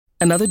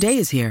Another day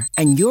is here,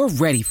 and you're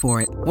ready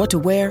for it. What to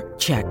wear?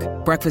 Check.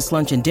 Breakfast,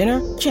 lunch, and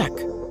dinner? Check.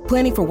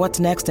 Planning for what's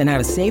next and how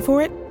to save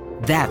for it?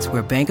 That's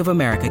where Bank of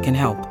America can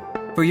help.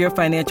 For your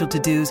financial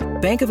to-dos,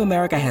 Bank of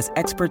America has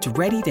experts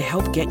ready to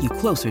help get you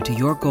closer to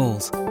your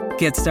goals.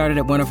 Get started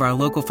at one of our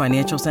local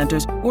financial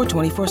centers or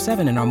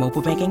 24/7 in our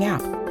mobile banking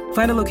app.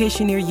 Find a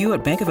location near you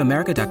at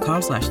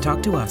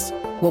bankofamerica.com/talktous.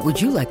 What would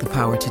you like the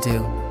power to do?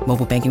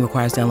 Mobile banking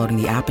requires downloading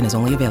the app and is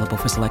only available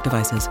for select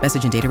devices.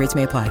 Message and data rates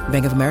may apply.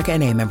 Bank of America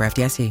N.A., member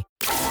FDIC.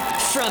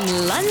 From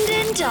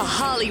London to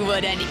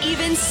Hollywood and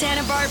even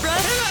Santa Barbara.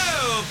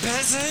 Hello,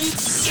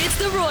 peasants. It's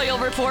the Royal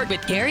Report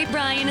with Gary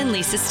Bryan and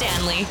Lisa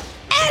Stanley.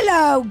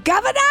 Hello,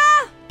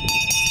 Governor!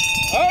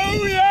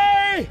 Oh,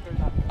 yay!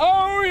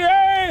 Oh,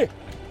 yay!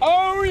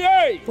 Oh,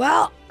 yay!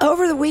 Well,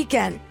 over the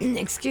weekend,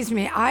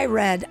 I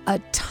read a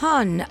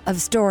ton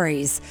of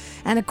stories.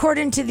 And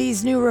according to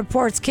these new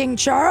reports, King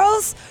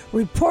Charles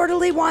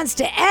reportedly wants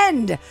to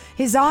end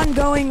his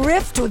ongoing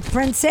rift with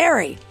Prince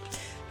Harry.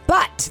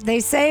 But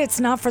they say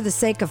it's not for the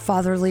sake of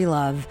fatherly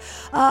love.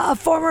 A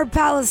former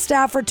palace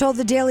staffer told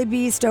the Daily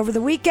Beast over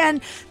the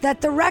weekend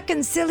that the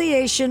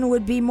reconciliation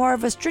would be more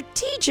of a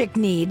strategic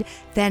need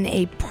than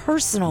a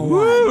personal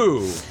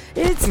one.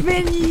 It's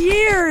been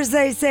years,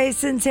 they say,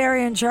 since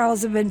Harry and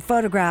Charles have been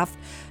photographed.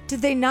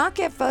 Did they not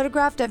get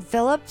photographed at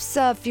Philip's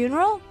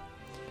funeral?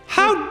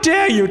 How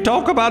dare you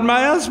talk about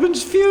my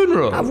husband's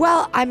funeral?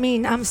 Well, I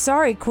mean, I'm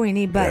sorry,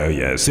 Queenie, but... Oh,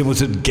 yes, it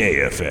was a gay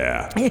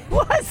affair. It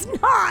was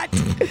not.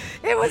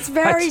 It was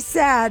very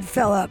sad,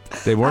 Philip.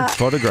 They weren't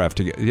photographed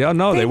together. Yeah,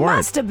 no, they weren't. They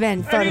must have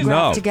been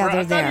photographed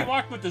together there. He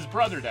walked with his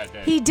brother that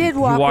day. He did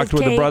walk with Kate. He walked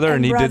with the brother,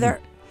 and he brother.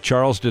 didn't...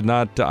 Charles did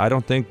not, I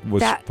don't think,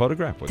 was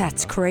photographed with him.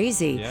 That's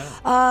crazy.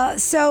 Yeah.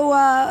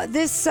 So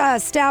this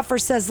staffer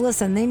says,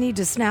 listen, they need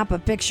to snap a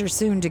picture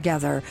soon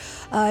together.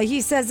 He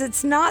says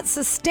it's not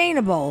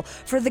sustainable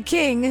for the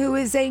king, who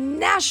is a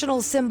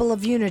national symbol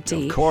of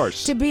unity, of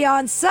course, to be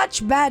on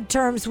such bad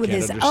terms with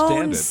his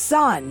own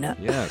son.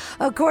 Yes.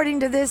 According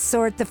to this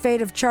sort, the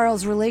fate of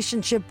Charles'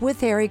 relationship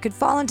with Harry could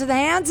fall into the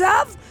hands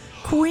of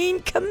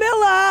Queen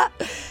Camilla.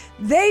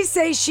 They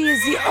say she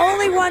is the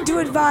only one to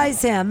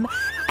advise him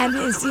and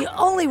is the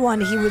only one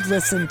he would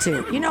listen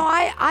to. You know,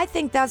 I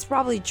think that's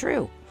probably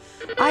true.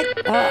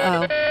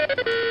 Uh-oh.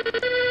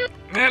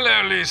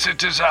 Hello, Lisa.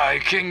 'Tis I,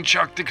 King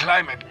Chuck the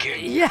Climate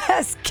King.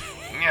 Yes,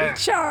 King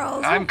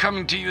Charles. I'm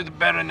coming to you, the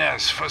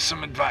Baroness, for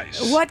some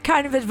advice. What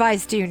kind of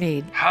advice do you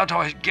need? How do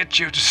I get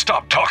you to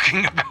stop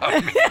talking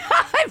about me?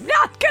 I'm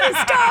not going to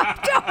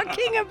stop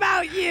talking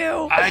about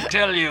you. I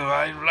tell you,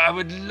 I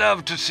would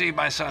love to see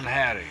my son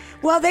Harry.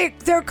 Well,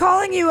 they're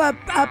calling you a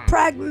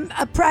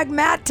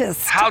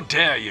pragmatist. How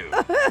dare you?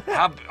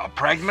 A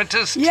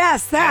pragmatist?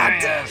 Yes,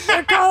 that. Yes.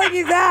 They're calling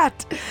you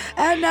that.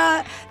 And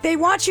they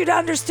want you to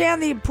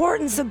understand the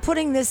importance of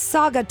putting this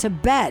saga to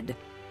bed.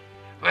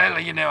 Well,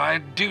 you know, I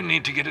do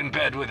need to get in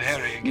bed with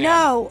Harry again.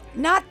 No,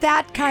 not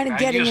that kind of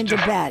getting into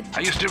bed. I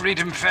used to read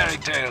him fairy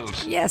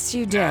tales. Yes,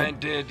 you did. I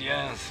did,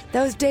 yes.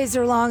 Those days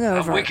are long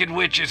over. A wicked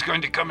witch is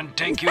going to come and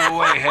take you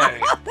away,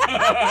 Harry.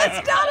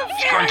 That's not a fairy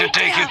She's going to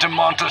take you to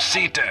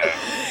Montecito.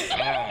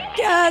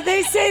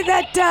 They say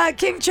that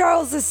King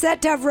Charles is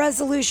set to have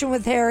resolution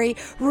with Harry,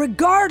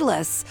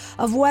 regardless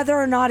of whether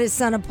or not his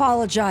son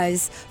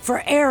apologized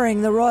for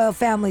airing the royal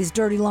family's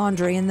dirty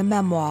laundry in the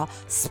memoir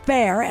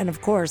Spare, and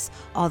of course,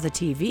 all the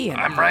TV.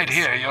 I'm right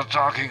here. You're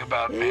talking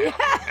about me.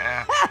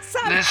 Yes,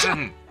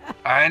 Listen,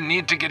 I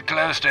need to get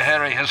close to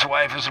Harry. His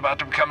wife is about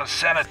to become a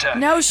senator.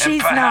 No, she's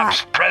and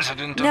perhaps not.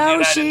 president of the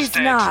United States. No, she's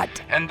not.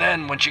 And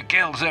then when she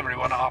kills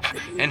everyone off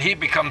and he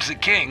becomes the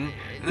king,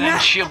 then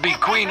she'll be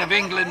Queen of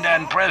England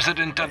and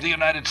President of the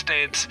United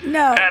States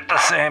at the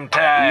same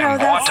time. No,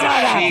 that's what a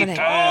not feat. happening.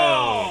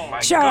 Oh, my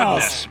Charles.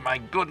 goodness. My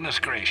goodness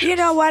gracious. You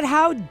know what?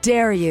 How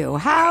dare you?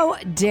 How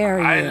dare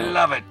you? I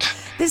love it.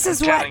 This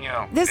is I'm what telling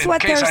you. this is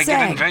what they're In case I get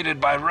saying.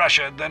 invaded by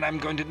Russia, then I'm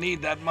going to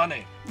need that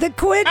money. The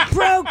quid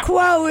pro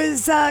quo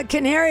is,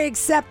 can Harry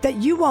accept that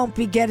you won't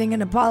be getting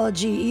an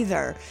apology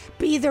either?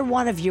 Either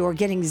one of you are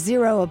getting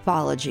zero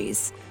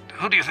apologies.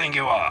 Who do you think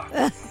you are?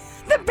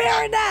 The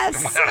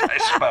Baroness. Well, I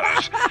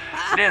suppose.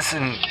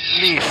 Listen,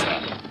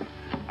 Lisa,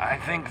 I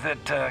think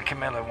that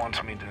Camilla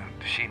wants me to...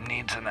 She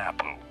needs an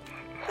apple.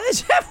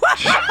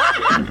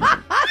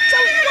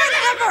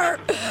 Whatever.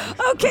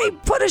 Okay,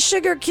 put a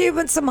sugar cube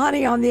and some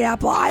honey on the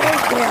apple. I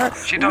don't care.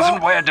 She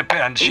doesn't wear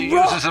Depends. She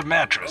uses a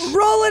mattress.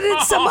 Roll it in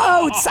some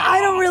oats. I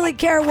don't really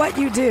care what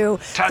you do.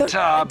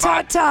 Ta-ta.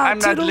 Ta-ta. I'm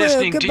not toodaloo,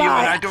 listening goodbye. to you,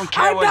 and I don't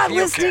care I'm what not you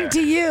care. listening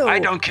to you. I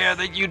don't care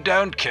that you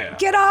don't care.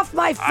 Get off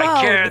my phone.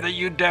 I care that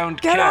you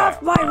don't care. Get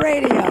off my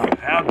radio.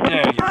 How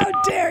dare you? How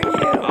dare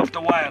you? Off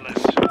the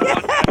wireless.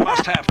 I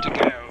must have to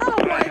go.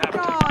 Oh, my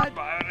God.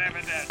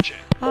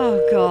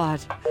 Oh,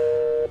 God.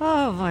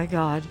 Oh, my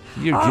God.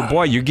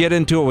 You get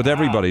into it with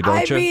everybody,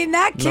 don't you? I mean,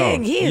 that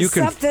king, he is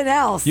something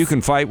else. You can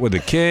fight with the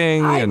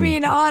king. I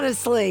mean,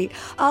 honestly.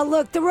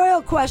 Look, the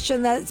royal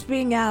question that's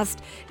being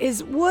asked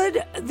is,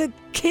 would the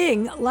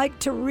king like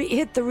to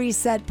hit the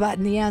reset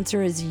button? The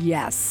answer is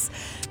yes.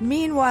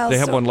 Meanwhile... They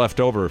have one left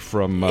over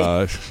from...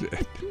 No,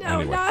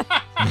 anyway. not...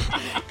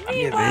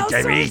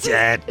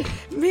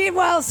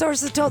 Meanwhile,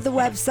 sources told the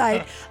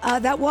website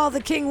that while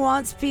the king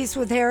wants peace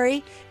with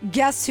Harry,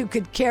 guess who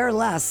could care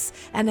less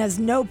and has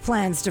no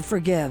plans to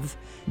forgive?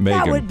 Meghan.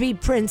 That would be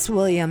Prince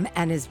William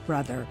and his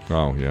brother.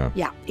 Oh, yeah.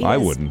 Yeah. I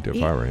wouldn't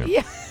if I were him.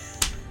 Yeah.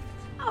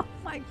 Oh,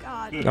 my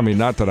God. I mean,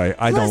 not that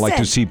I don't like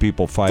to see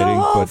people fighting, the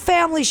whole but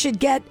family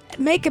should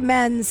make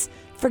amends,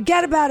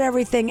 forget about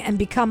everything, and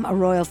become a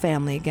royal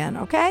family again,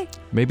 okay?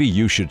 maybe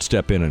you should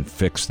step in and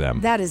fix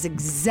them. That is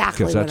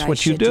exactly because that's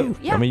what you do.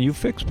 Yeah. I mean, you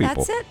fix people.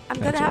 That's it. I'm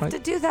going to have to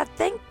do that.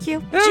 Thank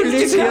you. Oh,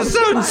 Lizzie, you're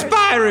so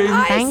inspiring.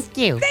 Thank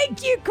you.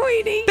 Thank you,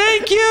 Queenie.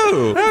 Thank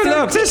you. Oh,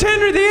 look, there's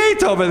Henry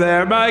VIII over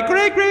there. My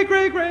great.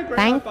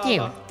 Thank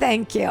you.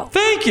 Thank you.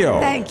 Thank you.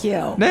 Thank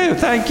you. No,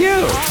 thank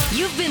you.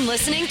 You've been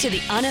listening to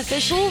the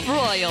unofficial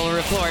Royal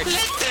Report.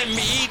 Let them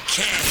eat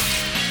candy.